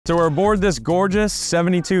So we're aboard this gorgeous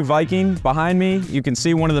 72 Viking. Behind me, you can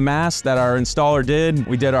see one of the masks that our installer did.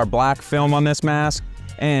 We did our black film on this mask.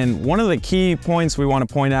 And one of the key points we want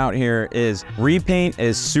to point out here is repaint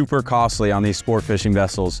is super costly on these sport fishing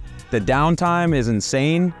vessels. The downtime is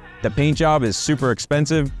insane. The paint job is super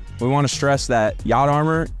expensive. We want to stress that yacht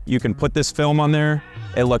armor, you can put this film on there.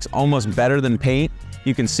 It looks almost better than paint.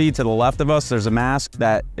 You can see to the left of us, there's a mask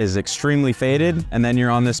that is extremely faded. And then you're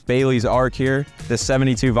on this Bailey's Arc here, this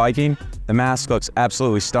 72 Viking. The mask looks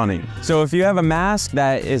absolutely stunning. So if you have a mask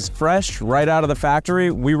that is fresh right out of the factory,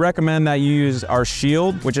 we recommend that you use our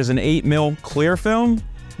Shield, which is an 8mm clear film.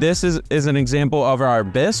 This is an example of our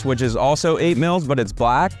Abyss, which is also 8 mils, but it's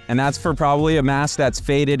black. And that's for probably a mask that's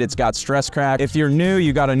faded, it's got stress crack. If you're new,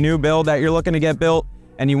 you got a new build that you're looking to get built,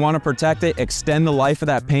 and you want to protect it, extend the life of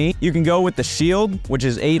that paint, you can go with the Shield, which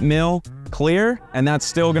is 8mm clear, and that's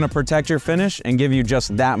still going to protect your finish and give you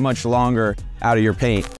just that much longer out of your paint.